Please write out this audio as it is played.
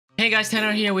Hey guys,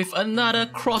 Tanner here with another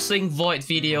Crossing Void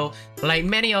video. Like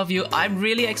many of you, I'm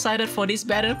really excited for this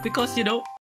battle because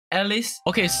at least...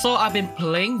 Okay, so I've been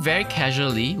playing very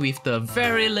casually with the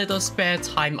very little spare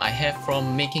time I have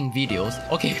from making videos.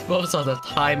 Okay, most of the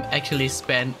time actually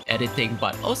spent editing,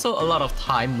 but also a lot of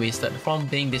time wasted from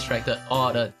being distracted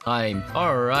all the time.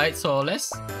 Alright, so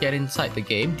let's get inside the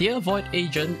game. Dear Void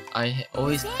Agent, I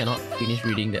always cannot finish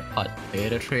reading that part. Okay,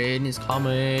 the train is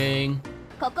coming.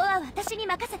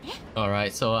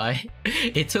 Alright, so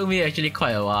it took me actually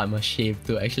quite a while, I'm ashamed,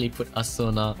 to actually put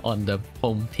Asuna on the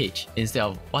home page instead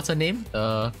of, what's her name?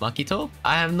 Makito?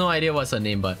 I have no idea what's her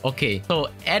name, but okay.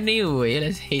 So anyway,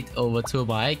 let's head over to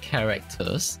my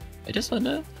characters. I just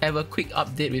wanna have a quick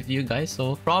update with you guys.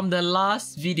 So from the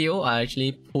last video, I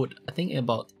actually put, I think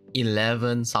about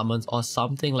 11 summons or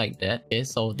something like that. Okay,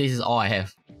 so this is all I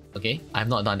have. Okay, I've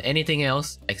not done anything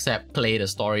else except play the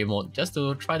story mode just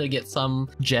to try to get some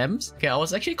gems. Okay, I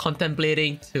was actually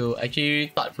contemplating to actually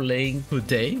start playing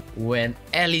today when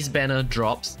Ellie's banner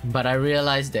drops, but I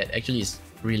realized that actually it's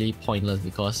really pointless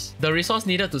because the resource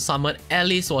needed to summon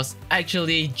Ellie's was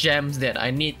actually gems that I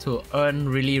need to earn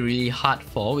really hard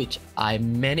for, which I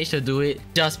managed to do it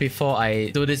just before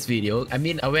I do this video. I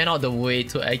mean, I went out the way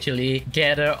to actually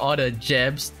gather all the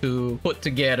gems to put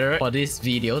together for this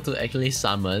video to actually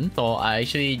summon. So I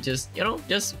actually just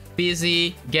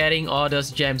busy getting all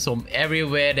those gems from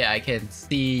everywhere that I can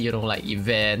see, like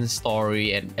events,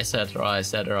 story, and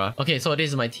etc. Okay, so this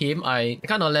is my team. I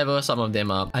kind of level some of them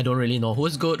up. I don't really know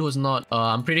who's good, who's not.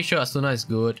 I'm pretty sure Asuna is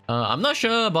good. I'm not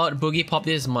sure about Boogie Pop.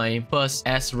 This is my first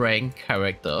S rank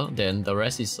character. Then the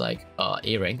rest is like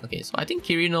A rank. Okay, so I think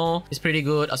Kirino is pretty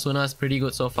good. Asuna is pretty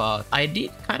good so far. I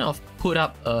did kind of put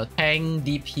up a tank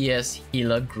DPS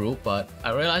healer group, but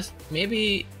I realized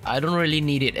maybe I don't really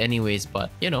need it anyways,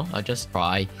 but I'll just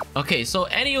try. Okay, so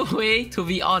anyway, to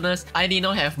be honest, I did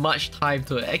not have much time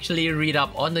to actually read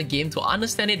up on the game to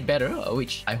understand it better,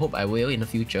 which I hope I will in the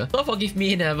future. So forgive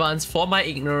me in advance for my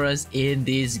ignorance in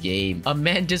this game. A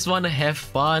man just want to have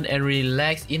fun and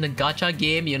relax in a gacha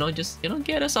game, just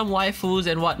gather some waifus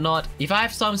and whatnot. If I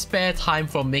have some spare time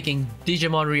from making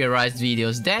Digimon Re-Arise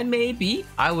videos, then maybe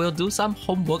I will do some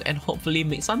homework and hopefully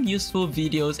make some useful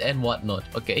videos and whatnot.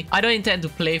 Okay, I don't intend to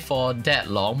play for that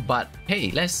long, but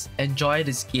hey, let's enjoy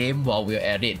this game while we're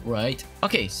at it, right?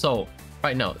 Okay, so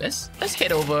right now let's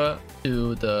head over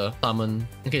to the summon.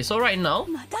 Okay, so right now,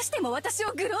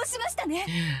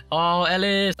 oh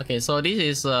Alice. Okay, so this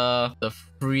is the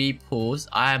free pools.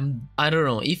 I don't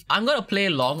know if I'm gonna play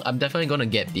long. I'm definitely gonna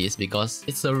get this because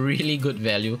it's a really good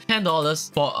value.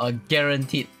 $10 for a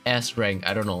guaranteed S rank.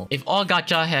 I don't know if all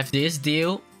gacha have this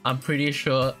deal. I'm pretty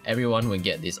sure everyone will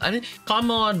get this. I mean,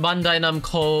 come on, Bandai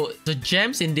Namco. The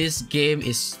gems in this game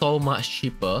is so much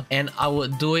cheaper, and I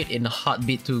would do it in a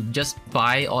heartbeat to just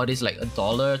buy all this like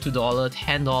 $1, $2,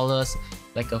 $10,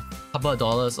 like a couple of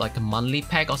dollars, like a monthly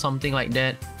pack or something like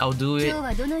that. I'll do it.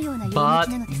 But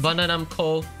Bandai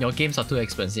Namco, your games are too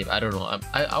expensive. I don't know.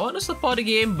 I want to support the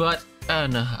game, but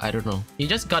no, I don't know. You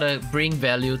just gotta bring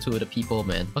value to the people,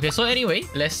 man. Okay, so anyway,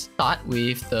 let's start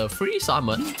with the free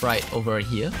summon right over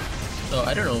here. So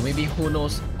I don't know, maybe who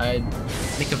knows, I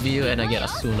make a video and I get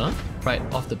Asuna right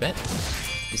off the bat.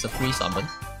 It's a free summon.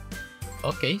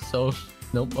 Okay, so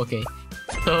nope. Okay,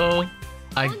 so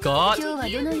I got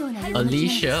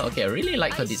Alicia. Okay, I really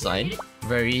like her design.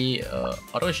 Very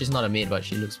although she's not a maid, but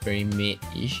she looks very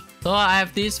maid-ish. So I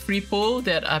have this free pool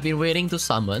that I've been waiting to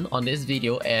summon on this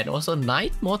video, and also 9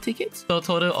 more tickets. So a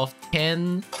total of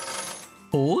 10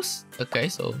 pools. Okay,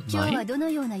 so 9.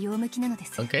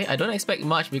 Okay, I don't expect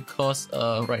much because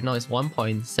right now it's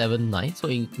 1.79, so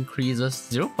it increases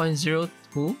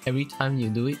 0.02 every time you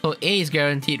do it. So A is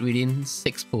guaranteed within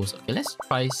 6 pools. Okay, let's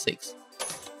try 6.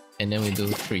 And then we do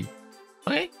 3.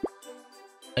 Okay.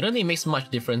 I don't think it makes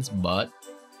much difference, but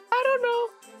I don't know.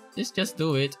 Let's just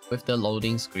do it with the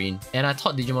loading screen. And I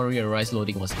thought Digimon Re-Arise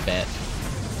loading was bad.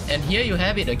 And here you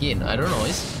have it again. I don't know.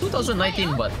 It's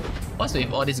 2019, but what's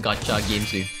with all these gacha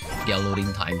games with their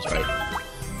loading times, right?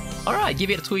 Alright, give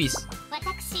it a twist.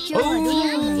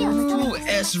 Oh,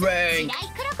 S rank.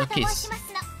 Okay.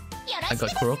 I got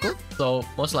Kuroko. So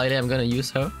most likely I'm gonna use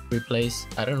her. Replace,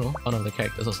 I don't know, one of the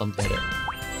characters or something like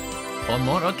that. One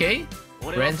more, okay.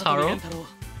 Rentaro.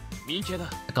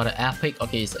 I got an epic.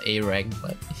 Okay, it's A rank,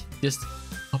 but just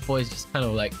Oppo is just kind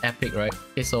of like epic, right?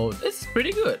 Okay, so it's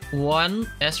pretty good. 1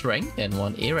 S rank and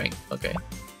 1 A rank. Okay.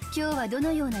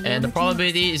 And the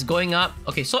probability is going up.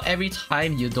 Okay, so every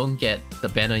time you don't get the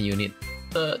banner unit,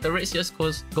 the rates just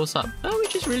goes up,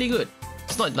 which is really good.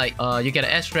 It's not like you get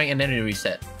an S rank and then it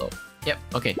reset. So yep.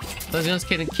 Okay, so I'm just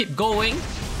gonna keep going.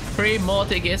 3 more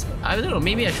tickets. I don't know,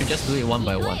 maybe I should just do it one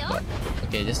by one, but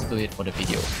okay, just do it for the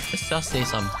video. Let's just save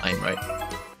some time, right?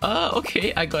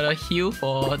 Okay, I got a heal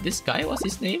for this guy. What's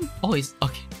his name? Oh, it's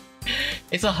okay.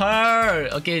 It's a her.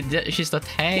 Okay, she's the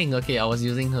tank. Okay, I was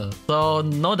using her. So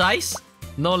no dice,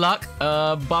 no luck.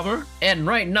 Bummer. And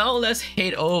right now, let's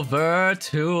head over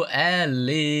to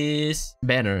Alice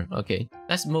banner. Okay,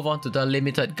 let's move on to the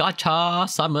limited gacha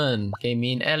summon. Okay,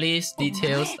 mean Alice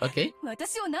details. Okay,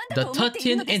 the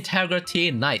 13th integrity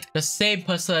knight, the same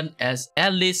person as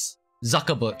Alice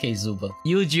Zuberg. Okay, Zuberg,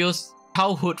 Yujio's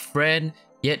childhood friend.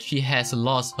 Yet she has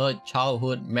lost her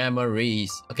childhood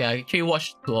memories. Okay, I actually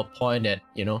watched to a point that,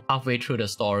 you know, halfway through the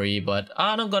story, but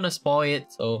I'm not gonna spoil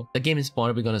it. So the game is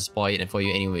spoiled, we're gonna spoil it for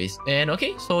you anyways. And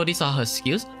okay, so these are her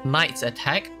skills. Knight's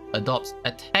attack, adopts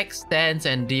attack, stance,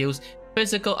 and deals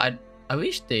physical. I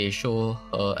wish they show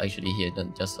her actually here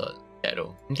than just her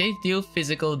shadow. Okay, deal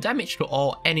physical damage to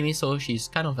all enemies, so she's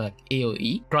kind of like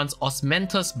AoE. Grants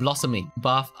Osmanthus Blossoming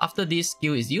buff. After this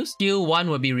skill is used, skill 1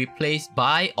 will be replaced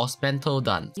by Osmanthal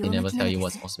Dance. They never tell you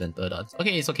what's Osmanthal Dance.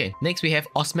 Okay, it's okay. Next we have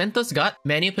Osmanthus Guard.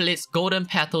 Manipulates golden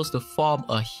petals to form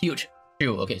a huge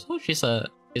shield. Okay, so she's a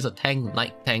tank,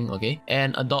 knight tank, okay?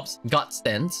 And adopts God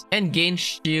Stance and gains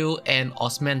shield and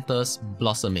Osmanthus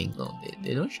Blossoming. No,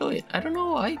 they don't show it. I don't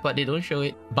know why, but they don't show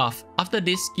it. Buff. After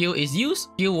this skill is used,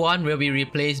 skill 1 will be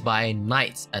replaced by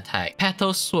Knight's attack.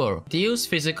 Petal Swirl. Deals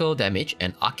physical damage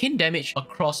and arcane damage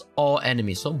across all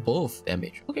enemies. So both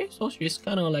damage. Okay, so she's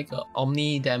kind of like an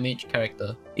omni damage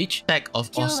character. Each stack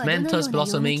of Osmanthus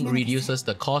Blossoming reduces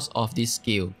the cost of this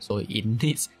skill. So it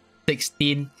needs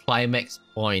 16 climax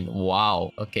point.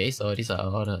 Wow. Okay, so these are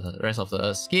all the rest of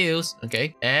the skills.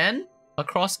 Okay, and a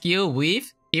cross skill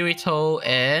with Kirito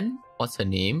and what's her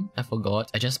name? I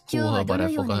forgot. I just pulled her, but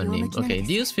I forgot her name. Okay,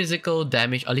 deals physical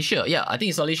damage. Alicia. Yeah, I think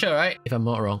it's Alicia, right? If I'm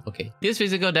not wrong. Okay, deals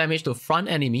physical damage to front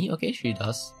enemy. Okay, she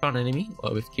does front enemy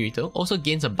with Kirito. Also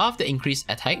gains a buff that increases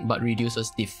attack but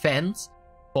reduces defense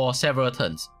for several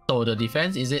turns. So the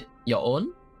defense, is it your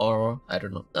own? Or I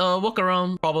don't know. Walk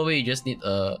around. Probably you just need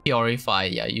a purify.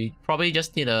 Yeah, you probably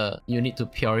just need you need to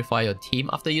purify your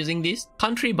team after using this.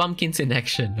 Country bumpkins in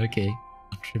action. Okay,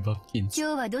 country bumpkins.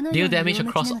 Deal damage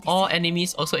across all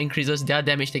enemies. Also increases their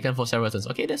damage taken for several turns.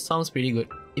 Okay, that sounds pretty good.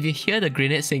 If you hear the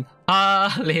grenade sing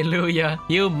hallelujah,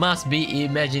 you must be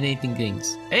imagining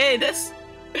things. Hey, that's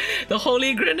the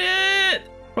holy grenade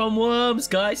from Worms,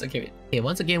 guys. Okay, wait. Okay,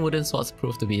 once again, wooden swords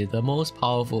prove to be the most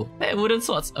powerful. Hey, wooden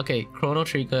swords. Okay, Chrono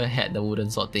Trigger had the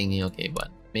wooden sword thingy. Okay, but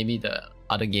maybe the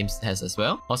other games has as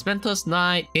well. Osmanthus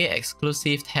Knight,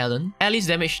 exclusive talent. Alice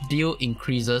damage deal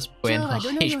increases when her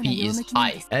HP is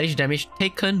high. Alice damage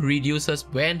taken reduces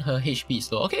when her HP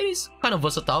is low. Okay, it's kind of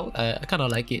versatile. I kind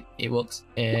of like it. It works.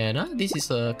 And this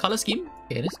is a color scheme.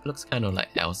 Okay, this looks kind of like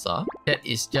Elsa. That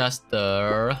is just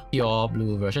the pure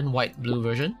blue version, white blue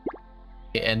version.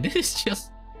 Okay, and this is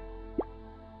just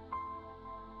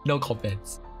no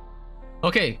comments.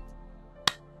 Okay,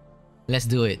 let's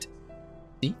do it.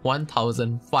 See,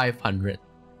 1,500.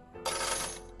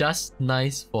 Just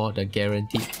nice for the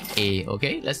guaranteed A.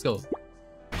 Okay, let's go.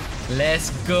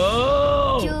 Let's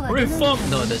go. Reform.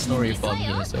 No, there's no reform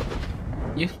here. So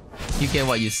you get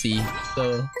what you see.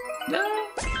 So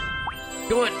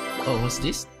good. Oh, what's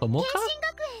this? Tomoka?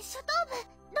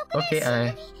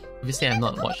 Okay, obviously I've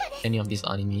not watched any of these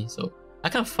anime, so I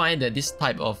can find that this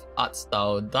type of art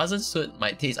style doesn't suit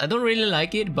my taste. I don't really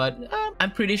like it, but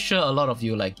I'm pretty sure a lot of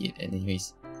you like it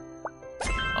anyways.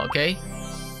 Okay.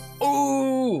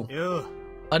 Ooh!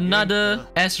 Another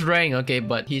S rank, okay,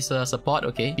 but he's a support,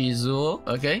 okay. Shizuo,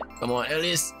 okay. Come on,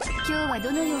 Alice.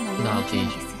 Nah, okay.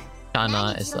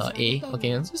 Tanna is A.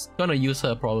 Okay, I'm just gonna use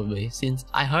her probably, since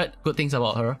I heard good things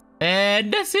about her.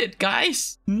 And that's it,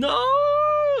 guys! No!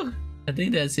 I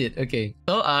think that's it. Okay.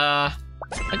 So, I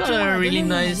got a really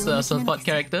nice support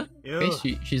character.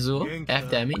 Okay, Shizuo,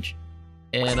 F damage.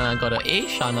 And I got A,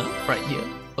 Shana, right here.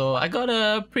 So I got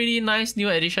a pretty nice new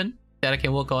addition that I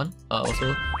can work on.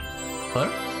 Also, her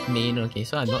main. Okay,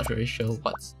 so I'm not really sure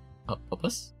what's her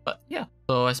purpose. But yeah.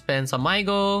 So I spent some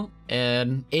Maigo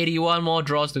and 81 more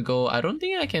draws to go. I don't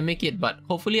think I can make it, but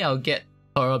hopefully I'll get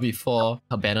her before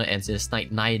her banner ends. It's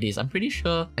like 9 days. I'm pretty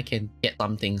sure I can get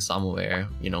something somewhere,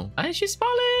 you know. And she's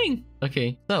falling!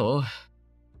 Okay, so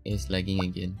it's lagging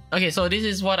again. Okay, so this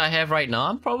is what I have right now.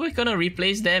 I'm probably gonna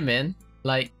replace them, man.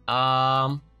 Like,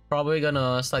 probably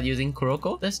gonna start using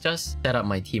Kuroko. Let's just set up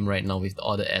my team right now with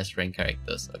all the S rank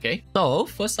characters, okay? So,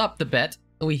 first up the bat,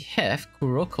 we have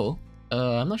Kuroko.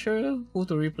 I'm not sure who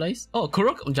to replace. Oh,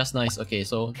 Kuroko, just nice. Okay,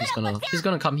 so she's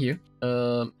gonna come here.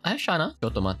 I have Shana,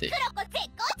 automatic.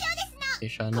 Okay,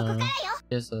 Shana,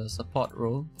 there's a support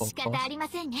role for course.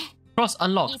 Cross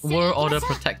unlocked. World Order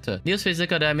Protector. Deals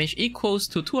physical damage equals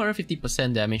to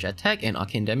 250% damage attack and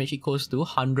arcane damage equals to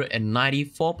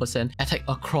 194% attack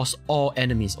across all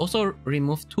enemies. Also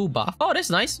remove 2 buff. Oh, that's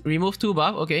nice. Remove 2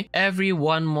 buff. Okay. Every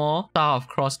one more star of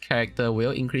cross character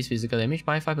will increase physical damage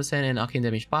by 5% and arcane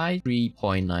damage by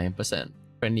 3.9%.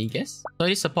 Friendly guess. So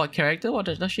this support character, what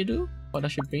does she do? What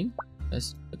does she bring?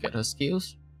 Let's look at her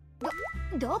skills.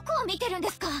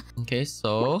 Okay,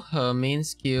 so her main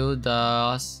skill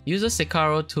does uses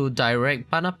Sekaro to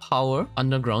direct mana power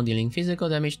underground, dealing physical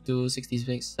damage to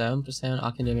 67%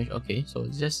 arcane damage. Okay, so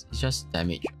it's just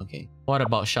damage. Okay. What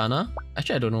about Shanna?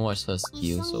 Actually, I don't know what's her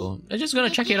skill, so I'm just gonna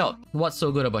check it out. What's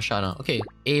so good about Shanna? Okay,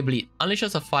 A Bleed.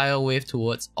 Unleashes a fire wave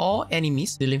towards all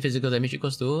enemies, dealing physical damage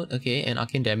equals to, okay, and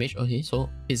arcane damage. Okay, so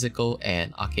physical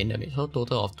and arcane damage. So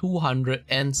total of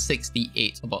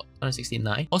 268, about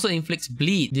 169. Also inflicts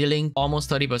bleed, dealing almost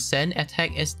 30%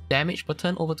 attack as damage per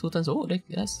turn over 2 turns. Oh,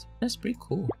 that's pretty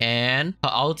cool. And her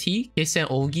ulti, Keisen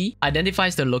Ogi,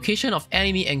 identifies the location of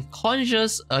enemy and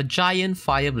conjures a giant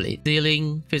fire blade,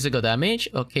 dealing physical damage,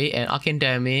 okay, and arcane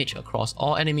damage across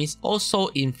all enemies. Also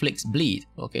inflicts bleed.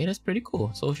 Okay, that's pretty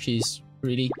cool. So she's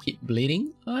really keep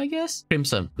bleeding, I guess.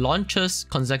 Crimson launches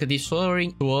consecutive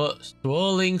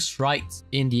swirling strikes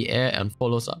in the air and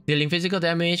follows up, dealing physical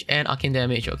damage and arcane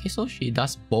damage. Okay, so she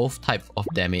does both types of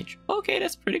damage. Okay,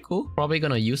 that's pretty cool. Probably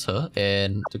gonna use her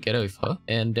and together with her.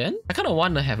 And then I kind of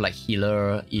want to have like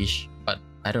healer-ish, but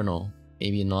I don't know.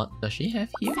 Maybe not. Does she have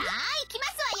heal?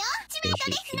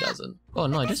 Okay, she doesn't. Oh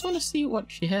no, I just want to see what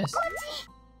she has.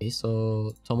 Okay,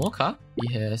 so Tomoka,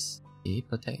 she has a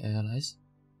protect allies.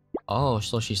 Oh,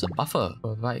 so she's a buffer.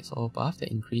 Provides all buff that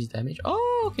increase damage.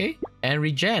 Oh, okay. And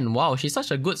regen. Wow, she's such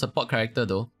a good support character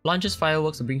though. Launches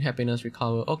fireworks to bring happiness,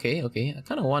 recover. Okay, okay. I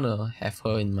kind of want to have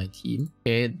her in my team.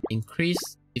 Okay,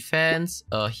 increase defense,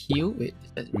 heal. Wait,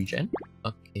 is that regen?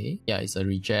 Okay, yeah, it's a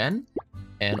regen.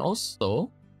 And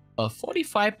also a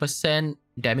 45%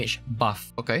 damage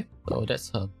buff. Okay, so that's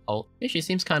her ult. Okay, she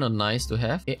seems kind of nice to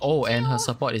have. Okay, oh, and her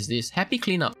support is this. Happy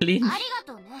cleanup.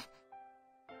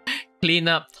 Clean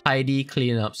up, tidy,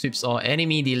 clean up. Sweeps all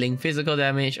enemy, dealing physical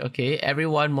damage. Okay, every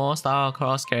one more star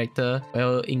cross character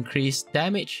will increase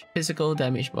damage, physical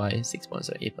damage by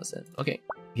 6.78%. Okay,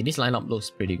 this lineup looks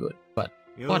pretty good. But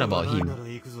what about him?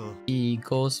 He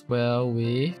goes well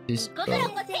with this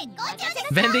girl.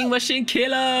 Vending Machine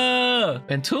Killer!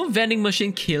 When 2 vending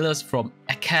machine killers from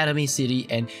Academy City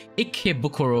and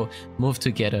Ikebukuro move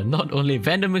together, not only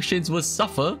vending machines will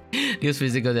suffer, deals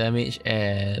physical damage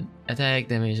and attack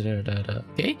damage,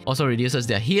 okay? Also reduces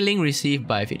their healing received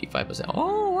by 55%.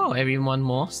 Oh wow, every one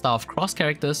more star of cross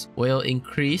characters will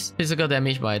increase physical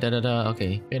damage by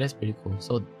okay, that's pretty cool.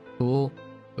 So 2...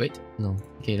 Wait, no.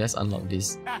 Okay, let's unlock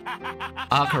this.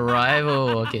 Arc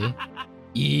Rival, okay.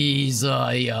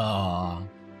 Izaya.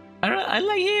 I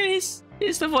like him.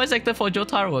 He's the voice actor for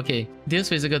Jotaro. Okay. Deals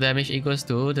physical damage equals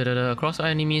to across all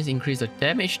enemies, increase the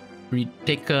damage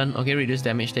taken. Okay, reduce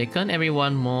damage taken. Every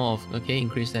one more of okay,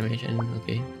 increase damage and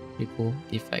okay, pretty cool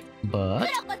effect. But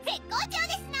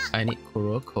I need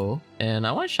Kuroko and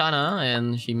I want Shanna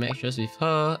and she matches with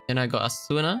her and I got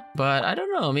Asuna, but I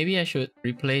don't know, maybe I should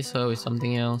replace her with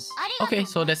something else. Okay,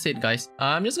 so that's it guys.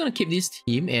 I'm just gonna keep this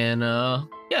team and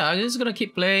yeah, I'm just gonna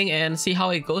keep playing and see how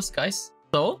it goes guys.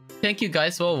 So thank you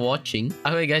guys for watching.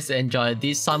 I hope you guys enjoyed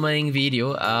this summoning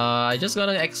video. I just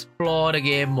gonna explore the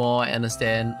game more,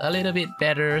 understand a little bit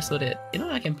better so that you know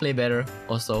I can play better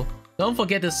also. Don't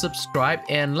forget to subscribe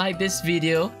and like this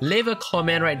video. Leave a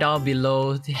comment right down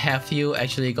below. Have you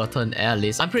actually gotten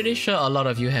Alice? I'm pretty sure a lot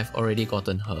of you have already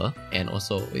gotten her. And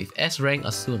also with S rank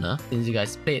Asuna, since you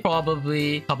guys played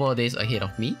probably a couple of days ahead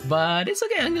of me. But it's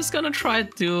okay, I'm just gonna try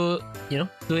to, you know,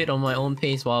 do it on my own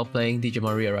pace while playing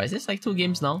Digimon Re-Arise. It's like 2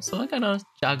 games now, so I kind of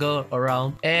juggle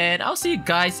around. And I'll see you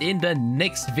guys in the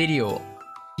next video.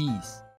 Peace.